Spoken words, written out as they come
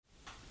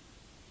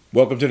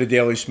Welcome to the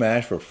Daily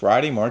Smash for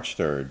Friday, March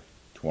 3rd,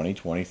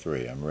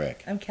 2023. I'm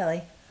Rick. I'm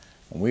Kelly.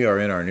 And we are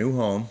in our new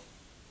home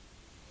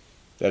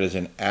that is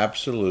an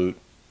absolute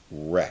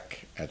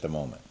wreck at the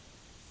moment.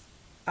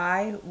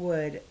 I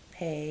would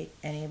pay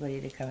anybody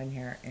to come in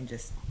here and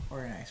just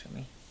organize for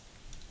me.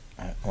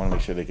 I want to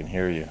make sure they can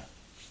hear you.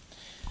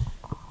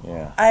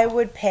 Yeah. I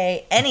would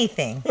pay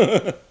anything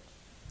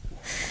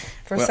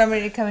for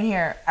somebody to come in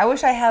here. I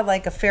wish I had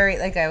like a fairy,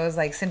 like I was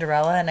like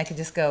Cinderella, and I could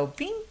just go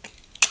bink,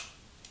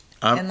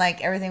 and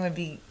like everything would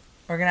be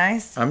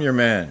organized. I'm your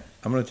man.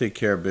 I'm going to take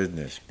care of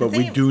business, but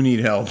we do need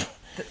help.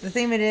 The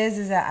thing of it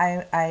is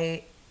that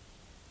I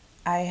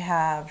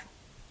have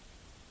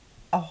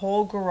a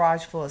whole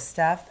garage full of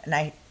stuff, and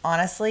I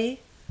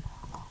honestly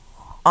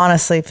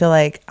feel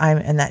like I'm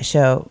in that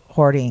show,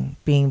 Hoarding,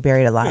 Being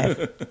Buried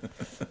Alive.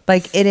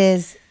 Like it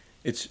is.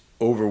 It's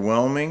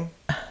overwhelming.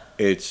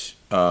 It's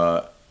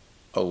a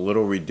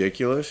little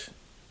ridiculous,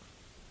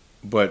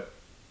 but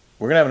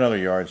we're going to have another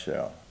yard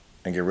sale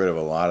and get rid of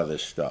a lot of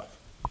this stuff.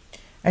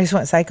 I just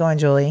went psycho on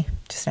Julie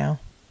just now.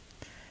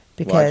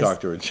 Because Well, I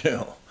talked to her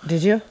too.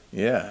 Did you?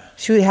 Yeah.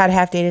 She had a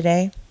half day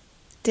today.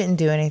 Didn't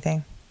do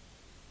anything.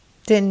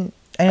 I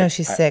know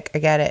she's sick. I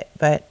get it,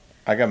 but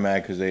I got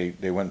mad because they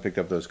went and picked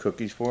up those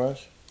cookies for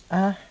us.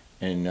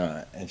 And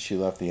she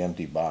left the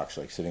empty box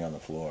like sitting on the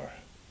floor,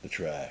 the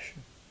trash,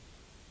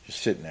 just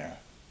sitting there.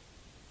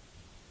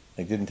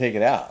 Like didn't take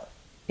it out.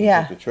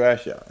 Yeah. Took the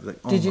trash out.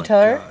 Like, Did you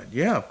tell her?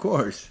 Yeah, of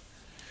course.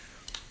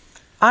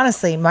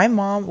 Honestly, my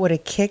mom would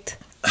have kicked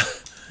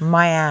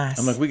my ass.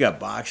 I'm like, we got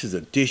boxes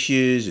of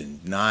dishes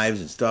and knives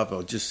and stuff. I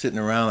was just sitting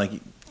around like, you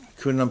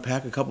couldn't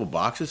unpack a couple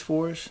boxes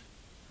for us?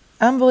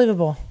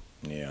 Unbelievable.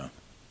 Yeah.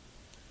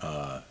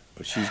 But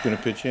she's gonna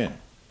pitch in.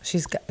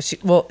 If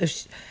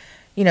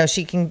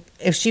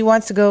she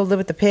wants to go live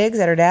with the pigs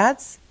at her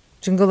dad's,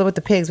 she can go live with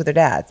the pigs with her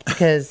dad's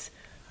because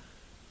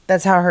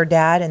that's how her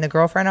dad and the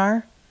girlfriend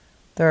are.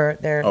 They're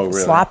really?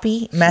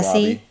 sloppy,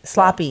 messy,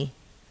 sloppy.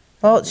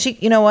 Well,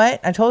 you know what?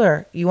 I told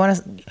her, you're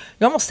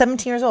almost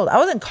 17 years old. I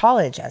was in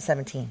college at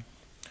 17.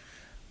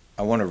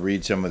 I want to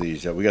read some of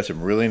these. We got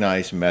some really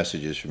nice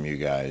messages from you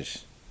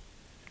guys.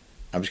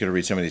 I'm just going to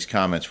read some of these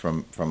comments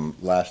from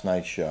last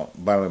night's show.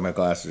 By the way, my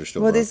glasses are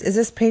still broken. Is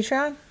this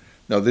Patreon?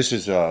 No, this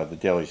is the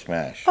Daily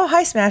Smash. Oh,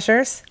 hi,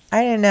 Smashers.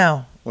 I didn't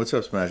know. What's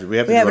up, Smashers? We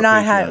have to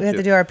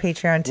do our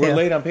Patreon, too. We're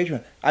late on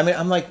Patreon. I mean,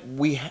 I'm like,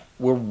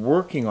 we're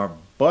working our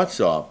butts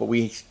off, but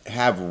we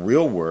have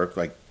real work.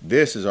 Like,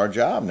 this is our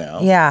job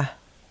now. Yeah.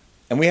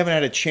 And we haven't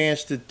had a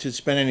chance to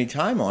spend any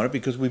time on it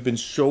because we've been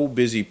so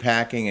busy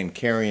packing and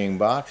carrying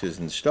boxes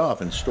and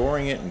stuff and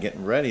storing it and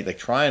getting ready, like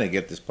trying to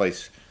get this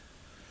place.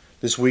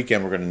 This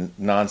weekend, we're going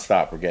to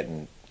nonstop. We're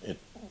getting it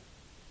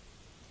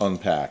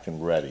unpacked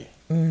and ready.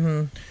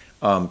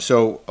 Mm-hmm.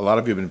 So a lot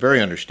of you have been very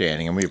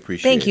understanding, and we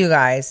appreciate it. Thank you,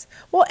 guys.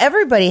 Well,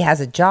 everybody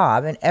has a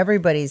job, and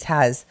everybody's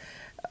has,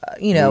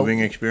 moving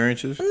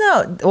experiences?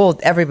 No, well,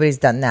 everybody's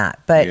done that.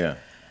 But, yeah.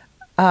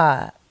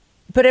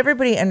 But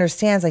everybody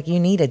understands, like, you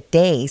need a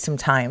day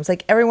sometimes.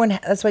 Like,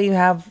 that's why you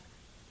have,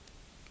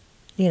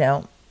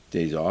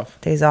 Days off.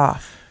 Days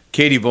off.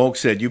 Katie Volk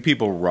said, "You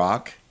people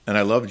rock. And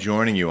I love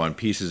joining you on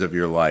pieces of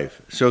your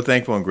life. So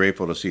thankful and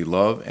grateful to see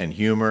love and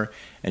humor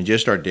and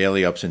just our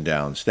daily ups and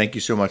downs. Thank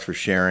you so much for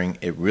sharing.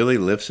 It really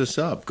lifts us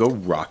up. Go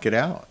rock it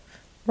out."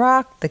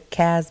 Rock the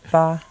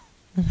Casbah.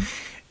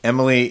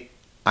 Emily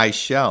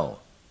Eichel,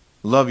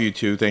 love you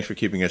too. Thanks for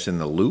keeping us in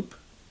the loop.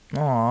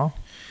 Aw.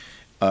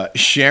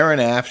 Sharon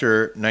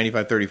after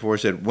 9534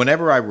 said,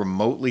 "Whenever I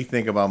remotely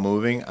think about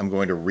moving, I'm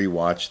going to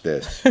rewatch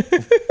this."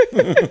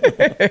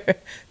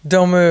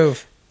 Don't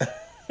move.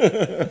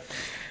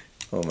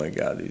 Oh my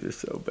God, these are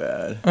so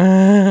bad.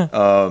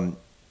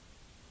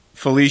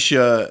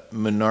 Felicia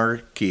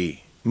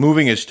Monarchy.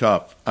 "Moving is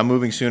tough. I'm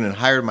moving soon and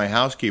hired my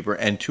housekeeper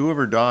and two of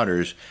her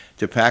daughters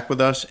to pack with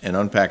us and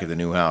unpack at the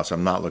new house.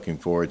 I'm not looking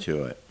forward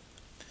to it."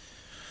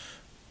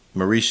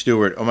 Marie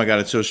Stewart. "Oh my God,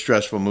 it's so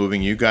stressful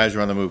moving. You guys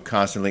are on the move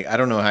constantly. I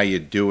don't know how you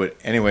do it.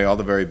 Anyway, all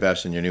the very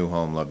best in your new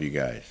home. Love you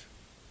guys."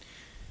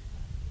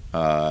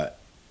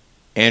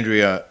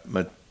 Andrea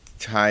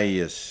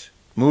Matthias.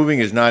 "Moving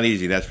is not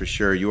easy, that's for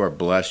sure. You are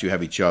blessed. You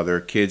have each other,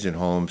 kids and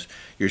homes,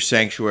 your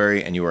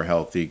sanctuary, and you are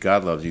healthy.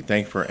 God loves you.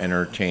 Thanks for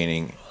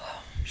entertaining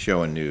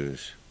show and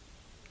news."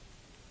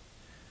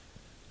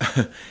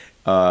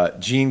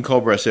 Jean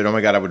Cobra said, "Oh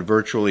my God, I would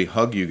virtually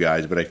hug you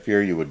guys, but I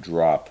fear you would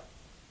drop."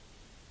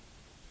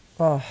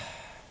 Oh.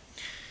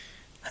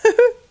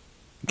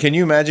 Can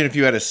you imagine if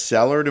you had a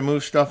cellar to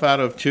move stuff out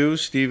of too?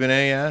 Stephen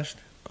A. asked.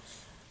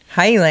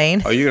 Hi,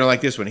 Elaine. Oh, you're going to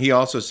like this one. He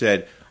also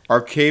said,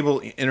 "Our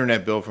cable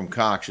internet bill from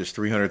Cox is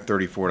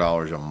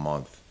 $334 a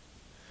month.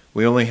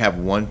 We only have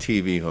one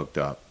TV hooked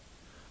up.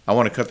 I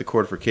want to cut the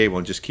cord for cable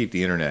and just keep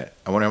the internet.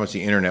 I wonder how much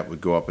the internet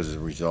would go up as a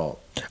result."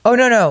 Oh,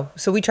 no.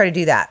 So we try to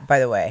do that, by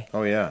the way.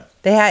 Oh, yeah.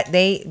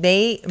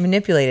 They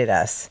manipulated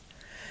us.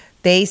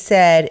 They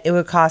said it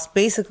would cost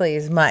basically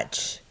as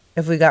much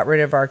if we got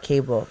rid of our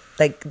cable.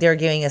 Like, they're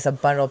giving us a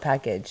bundle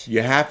package.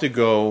 You have to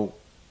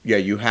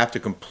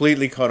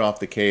completely cut off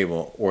the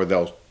cable, or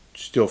they'll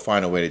still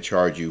find a way to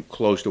charge you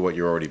close to what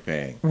you're already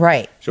paying.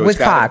 Right. So With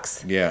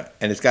Cox. Yeah,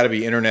 and it's got to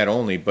be internet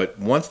only. But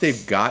once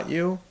they've got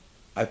you,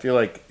 I feel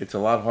like it's a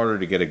lot harder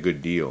to get a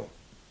good deal.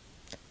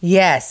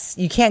 Yes,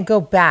 you can't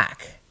go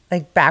back,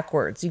 like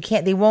backwards. You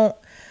can't. They won't.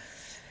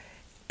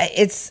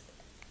 It's.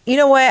 You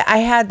know what? I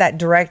had that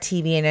Direct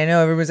TV, and I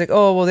know everyone's like,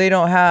 "Oh, well, they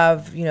don't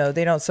have.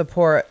 They don't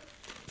support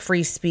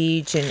free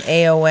speech and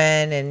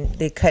AON, and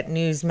they cut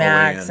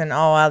Newsmax and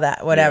all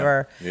that,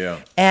 whatever." Yeah.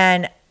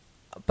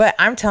 But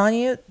I'm telling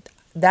you,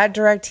 that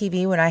Direct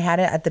TV, when I had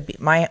it at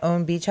my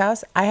own beach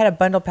house, I had a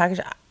bundle package.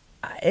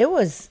 It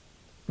was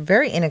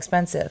very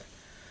inexpensive.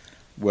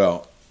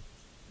 Well,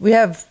 we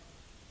have,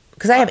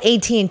 because I have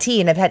AT&T,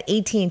 and I've had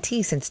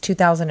AT&T since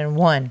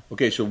 2001.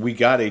 Okay, so we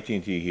got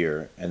AT&T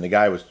here, and the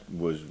guy was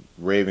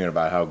raving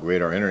about how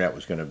great our internet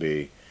was going to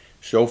be.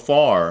 So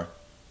far,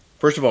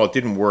 first of all, it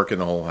didn't work in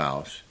the whole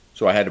house,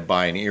 so I had to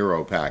buy an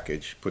Eero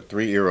package, put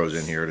 3 Eeros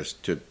in here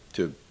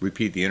to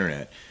repeat the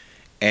internet,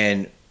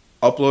 and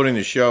uploading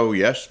the show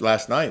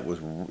last night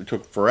it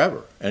took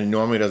forever, and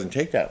normally it doesn't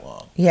take that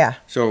long. Yeah.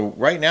 So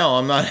right now,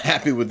 I'm not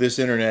happy with this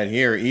internet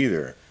here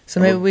either. So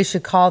maybe we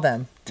should call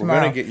them tomorrow.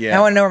 I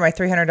want to know where my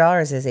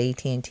 $300 is,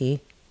 AT&T.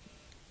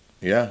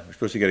 Yeah, we're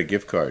supposed to get a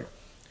gift card.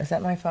 Is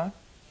that my phone?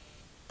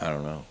 I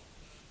don't know.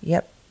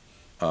 Yep.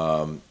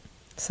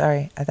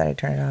 Sorry, I thought I'd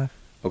turn it off.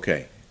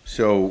 Okay,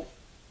 so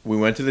we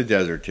went to the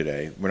desert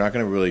today. We're not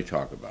going to really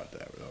talk about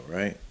that, though,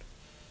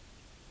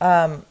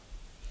 right?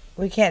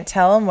 We can't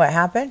tell them what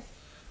happened?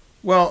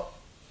 Well,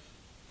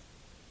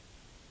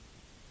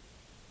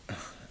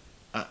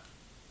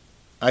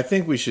 I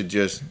think we should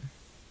just...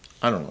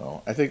 I don't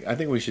know. I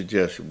think we should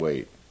just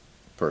wait,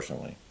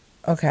 personally.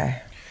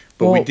 Okay.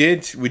 But we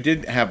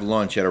did have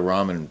lunch at a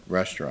ramen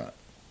restaurant.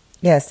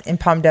 Yes, in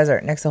Palm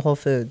Desert, next to Whole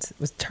Foods. It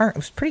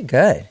was pretty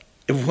good.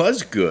 It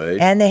was good.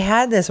 And they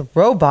had this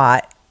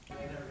robot,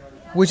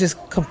 which is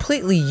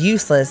completely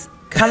useless,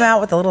 come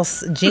out with a little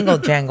jingle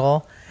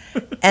jangle,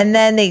 and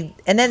then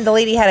the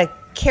lady had to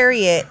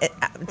carry it.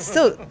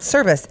 Still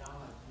service.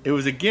 It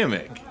was a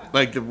gimmick.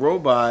 Like the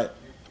robot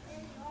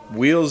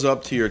wheels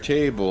up to your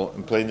table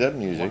and plays that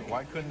music.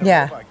 Why couldn't the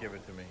robot give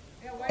it to me?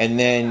 And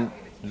then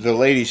the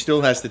lady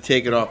still has to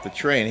take it off the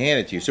tray and hand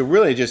it to you. So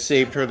really it just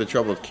saved her the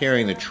trouble of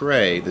carrying the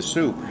tray, the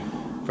soup,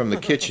 from the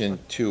kitchen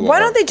to... Why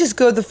don't they just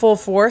go the full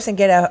force and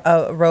get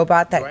a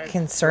robot that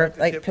can serve,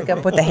 like pick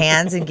up with the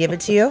hands and give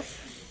it to you?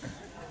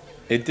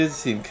 It did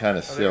seem kind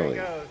of silly.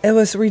 It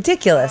was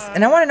ridiculous.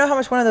 And I want to know how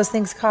much one of those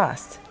things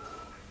cost.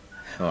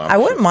 I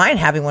wouldn't mind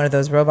having one of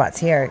those robots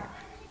here.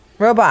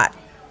 Robot,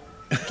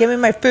 give me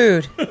my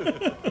food.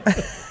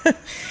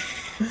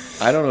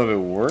 I don't know if it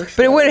works.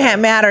 But it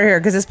wouldn't matter here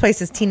because this place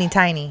is teeny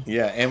tiny.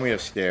 Yeah, and we have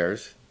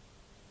stairs.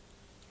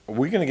 Are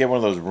we going to get one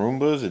of those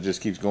Roombas that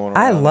just keeps going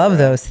around? I love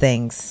those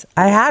things.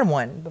 I had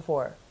one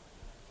before.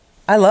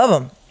 I love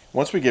them.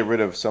 Once we get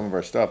rid of some of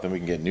our stuff, then we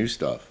can get new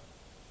stuff.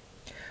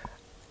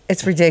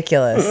 It's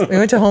ridiculous. We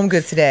went to Home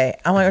Goods today.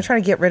 I'm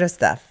trying to get rid of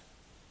stuff.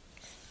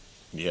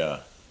 Yeah.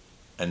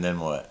 And then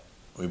what?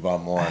 We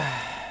bought more.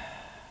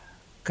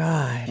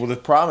 God. Well, the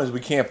problem is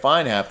we can't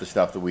find half the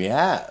stuff that we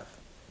have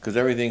because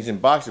everything's in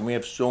boxes. And we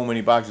have so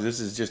many boxes. This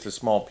is just a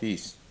small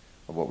piece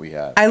of what we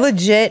have. I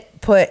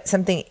legit put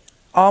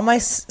all my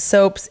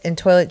soaps and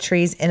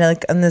toiletries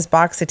in this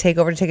box to take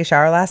over to take a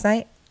shower last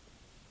night.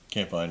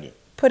 Can't find it.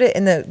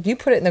 You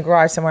put it in the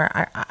garage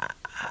somewhere.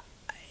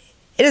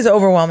 It is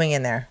overwhelming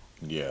in there.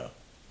 Yeah.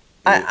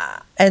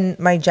 And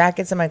my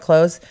jackets and my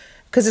clothes,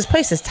 because this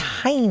place is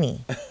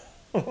tiny.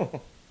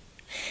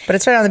 But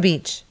it's right on the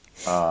beach.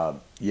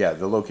 Yeah,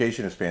 the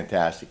location is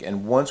fantastic.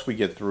 And once we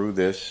get through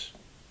this,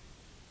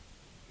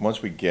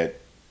 once we get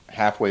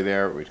halfway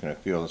there, it's going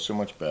to feel so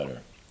much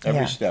better.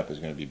 Every step is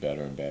going to be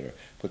better and better.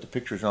 Put the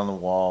pictures on the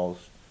walls.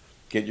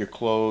 Get your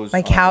clothes.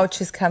 My couch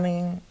is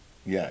coming.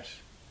 Yes.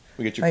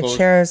 We get your my clothes. My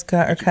chairs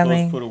are your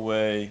coming. Clothes put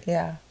away.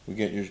 Yeah. We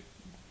get your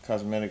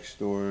cosmetics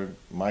stored.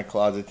 My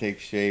closet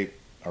takes shape.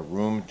 Our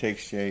room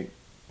takes shape.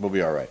 We'll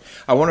be all right.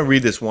 I want to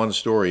read this one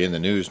story in the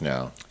news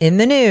now. In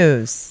the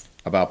news.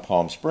 About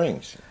Palm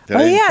Springs.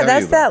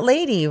 That's that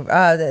lady,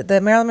 the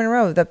Marilyn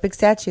Monroe, the big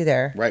statue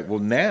there. Right. Well,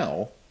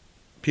 now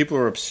people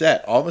are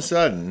upset. All of a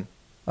sudden,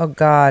 oh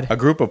God, a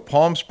group of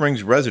Palm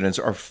Springs residents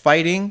are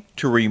fighting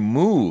to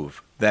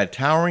remove that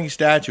towering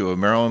statue of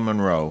Marilyn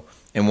Monroe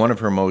in one of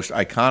her most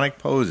iconic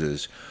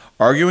poses,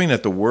 arguing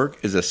that the work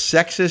is a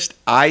sexist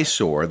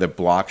eyesore that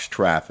blocks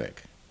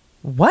traffic.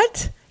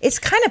 What? It's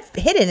kind of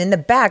hidden in the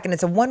back, and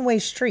it's a one-way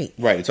street.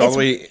 Right. It's all the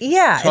way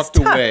tucked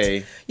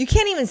away. You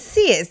can't even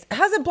see it.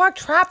 How's it block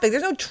traffic?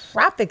 There's no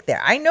traffic there.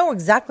 I know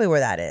exactly where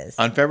that is.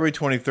 On February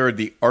 23rd,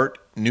 the Art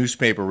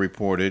newspaper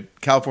reported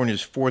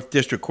California's 4th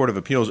District Court of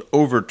Appeals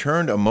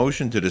overturned a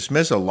motion to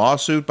dismiss a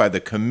lawsuit by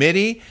the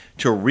Committee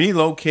to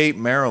Relocate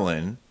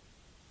Maryland,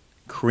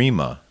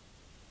 CREMA,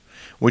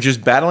 which is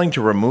battling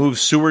to remove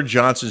Seward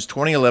Johnson's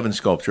 2011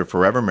 sculpture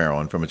Forever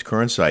Maryland from its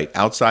current site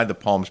outside the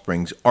Palm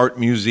Springs Art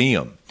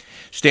Museum.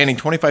 Standing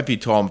 25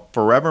 feet tall,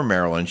 Forever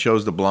Maryland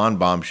shows the blonde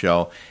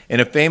bombshell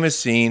in a famous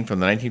scene from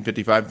the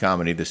 1955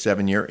 comedy The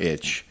 7-Year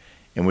Itch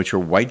in which her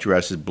white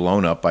dress is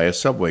blown up by a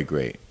subway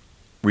grate,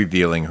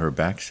 revealing her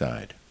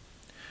backside.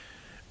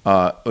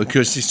 So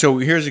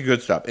here's the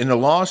good stuff. In the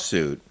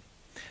lawsuit,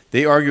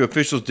 they argue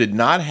officials did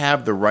not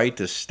have the right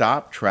to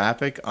stop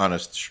traffic on a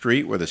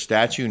street where the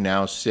statue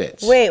now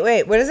sits. Wait.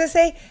 What does it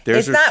say?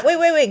 It's not.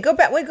 Wait. Go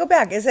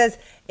back. It says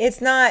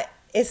it's not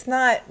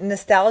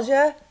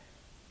nostalgia.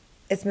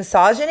 It's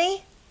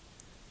misogyny.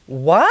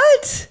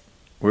 What?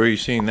 Where are you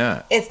seeing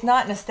that? It's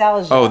not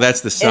nostalgia. Oh,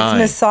 that's the sign.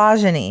 It's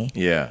misogyny.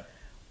 Yeah.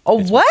 Oh,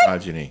 it's what?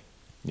 Misogyny.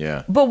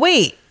 Yeah. But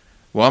wait.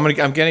 Well,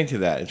 I'm getting to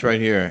that. It's right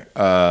here.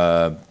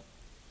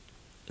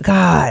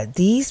 God,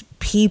 these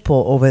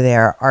people over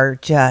there are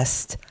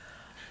just.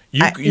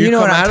 You know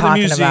come what I'm out of the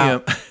talking museum.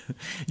 about.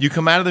 You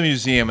come out of the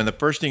museum, and the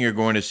first thing you're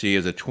going to see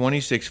is a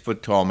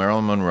 26-foot tall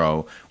Marilyn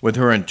Monroe with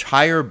her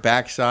entire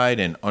backside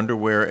and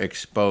underwear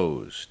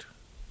exposed.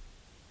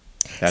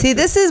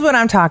 This is what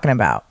I'm talking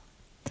about.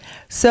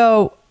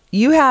 So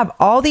you have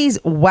all these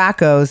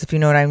wackos, if you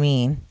know what I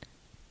mean,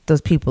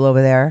 those people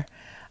over there.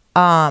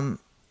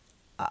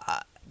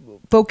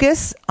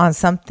 Focus on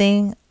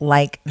something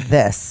like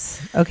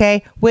this,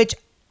 okay? Which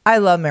I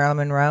love Marilyn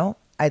Monroe.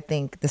 I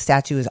think the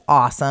statue is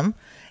awesome.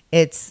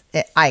 It's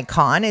an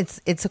icon. It's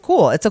a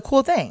cool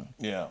thing.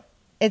 Yeah.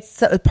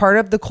 It's a part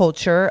of the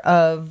culture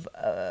of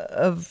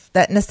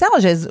that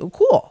nostalgia is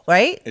cool,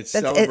 right? It's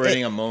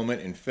celebrating a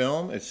moment in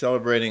film. It's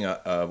celebrating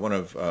one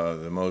of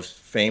the most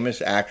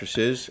famous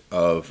actresses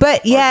of our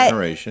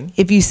generation.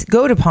 If you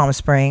go to Palm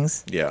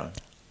Springs,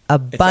 a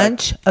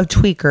bunch of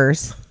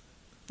tweakers,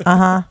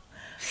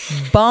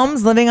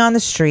 bums living on the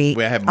street.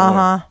 We have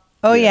more.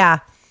 Oh yeah.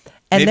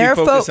 And maybe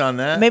focus on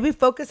that. Maybe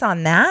focus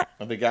on that.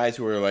 Of the guys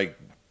who are like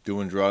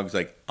doing drugs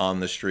like on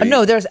the street.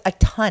 No, there's a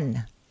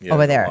ton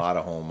over there. A lot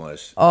of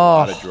homeless, a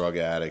lot of drug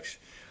addicts.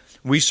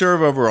 We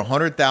serve over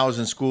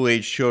 100,000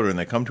 school-age children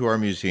that come to our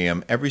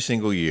museum every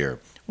single year.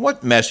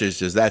 What message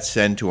does that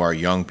send to our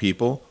young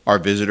people, our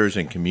visitors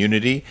and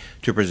community,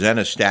 to present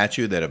a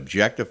statue that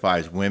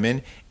objectifies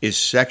women, is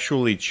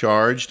sexually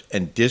charged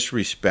and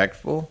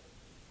disrespectful?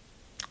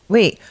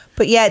 Wait,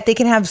 but yet they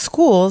can have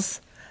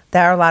schools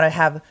that are allowed to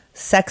have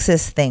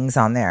sexist things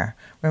on there.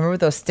 Remember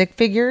those stick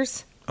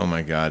figures? Oh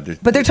my God!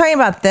 But they're talking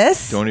about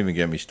this. Don't even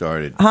get me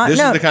started. This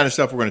is the kind of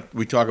stuff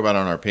we talk about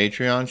on our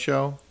Patreon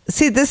show.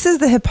 See, this is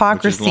the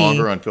hypocrisy. Which is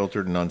longer,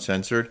 unfiltered, and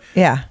uncensored.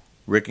 Yeah.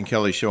 Rick and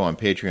Kelly Show on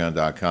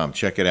Patreon.com.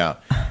 Check it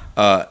out.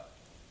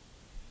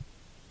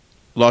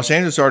 Los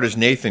Angeles artist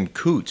Nathan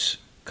Coots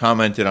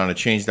commented on a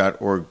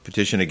Change.org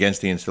petition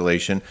against the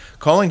installation,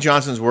 calling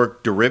Johnson's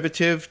work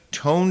derivative,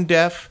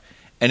 tone-deaf,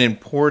 and in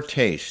poor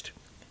taste.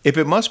 If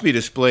it must be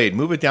displayed,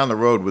 move it down the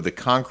road with the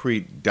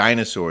concrete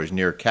dinosaurs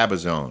near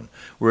Cabazon,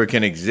 where it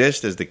can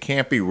exist as the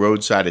campy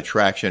roadside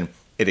attraction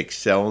it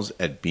excels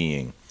at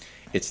being.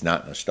 It's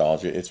not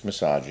nostalgia, it's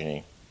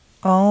misogyny.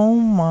 Oh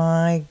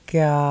my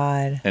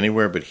God.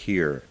 Anywhere but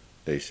here,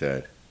 they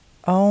said.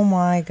 Oh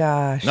my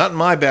gosh. Not in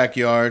my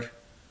backyard.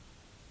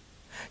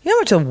 You know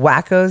how much of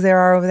wackos there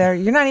are over there?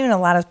 You're not even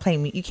allowed to play.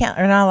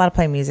 You're not allowed to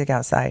play music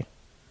outside.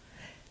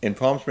 In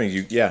Palm Springs,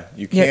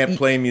 you can't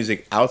play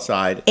music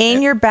outside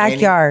in your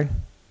backyard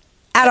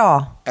at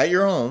all. At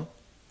your home.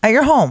 At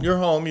your home. Your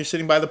home. You're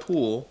sitting by the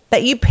pool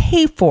that you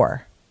pay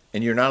for,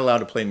 and you're not allowed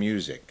to play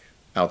music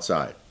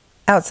outside.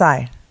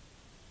 Outside.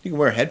 You can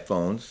wear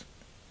headphones.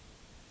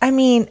 I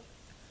mean,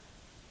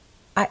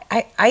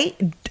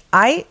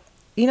 I,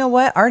 you know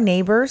what? Our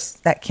neighbors,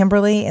 that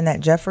Kimberly and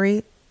that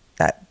Jeffrey,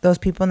 those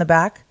people in the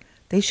back,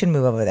 they should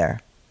move over there.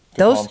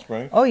 Palm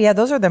Springs? Oh yeah,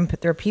 those are them.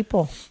 They're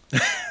people.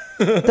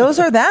 Those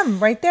are them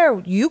right there.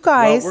 You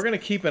guys. Well, we're going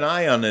to keep an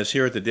eye on this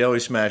here at the Daily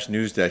Smash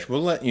News Desk.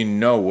 We'll let you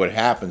know what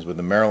happens with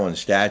the Marilyn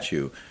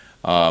statue.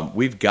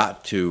 We've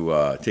got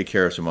to take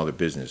care of some other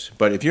business.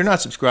 But if you're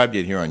not subscribed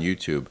yet here on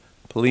YouTube,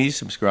 please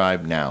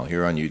subscribe now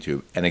here on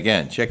YouTube. And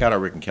again, check out our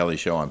Rick and Kelly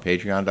Show on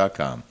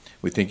Patreon.com.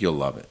 We think you'll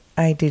love it.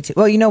 I do too.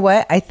 Well, you know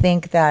what? I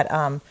think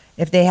that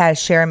if they had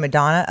Cher and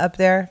Madonna up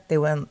there, they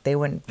wouldn't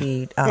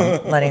be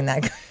letting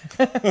that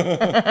go.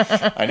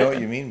 I know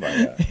what you mean by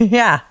that.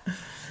 Yeah.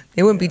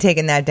 They wouldn't be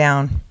taking that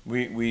down.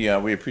 We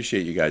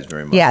appreciate you guys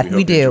very much. Yeah,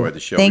 we do. You enjoyed the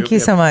show. Thank you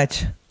so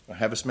much.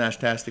 Have a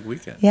smash-tastic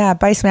weekend. Yeah,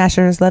 bye,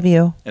 Smashers. Love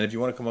you. And if you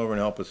want to come over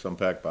and help us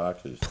unpack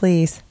boxes.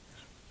 Please.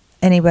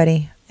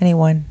 Anybody.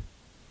 Anyone.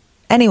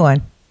 All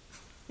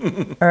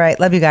right.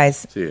 Love you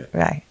guys. See ya.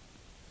 Bye.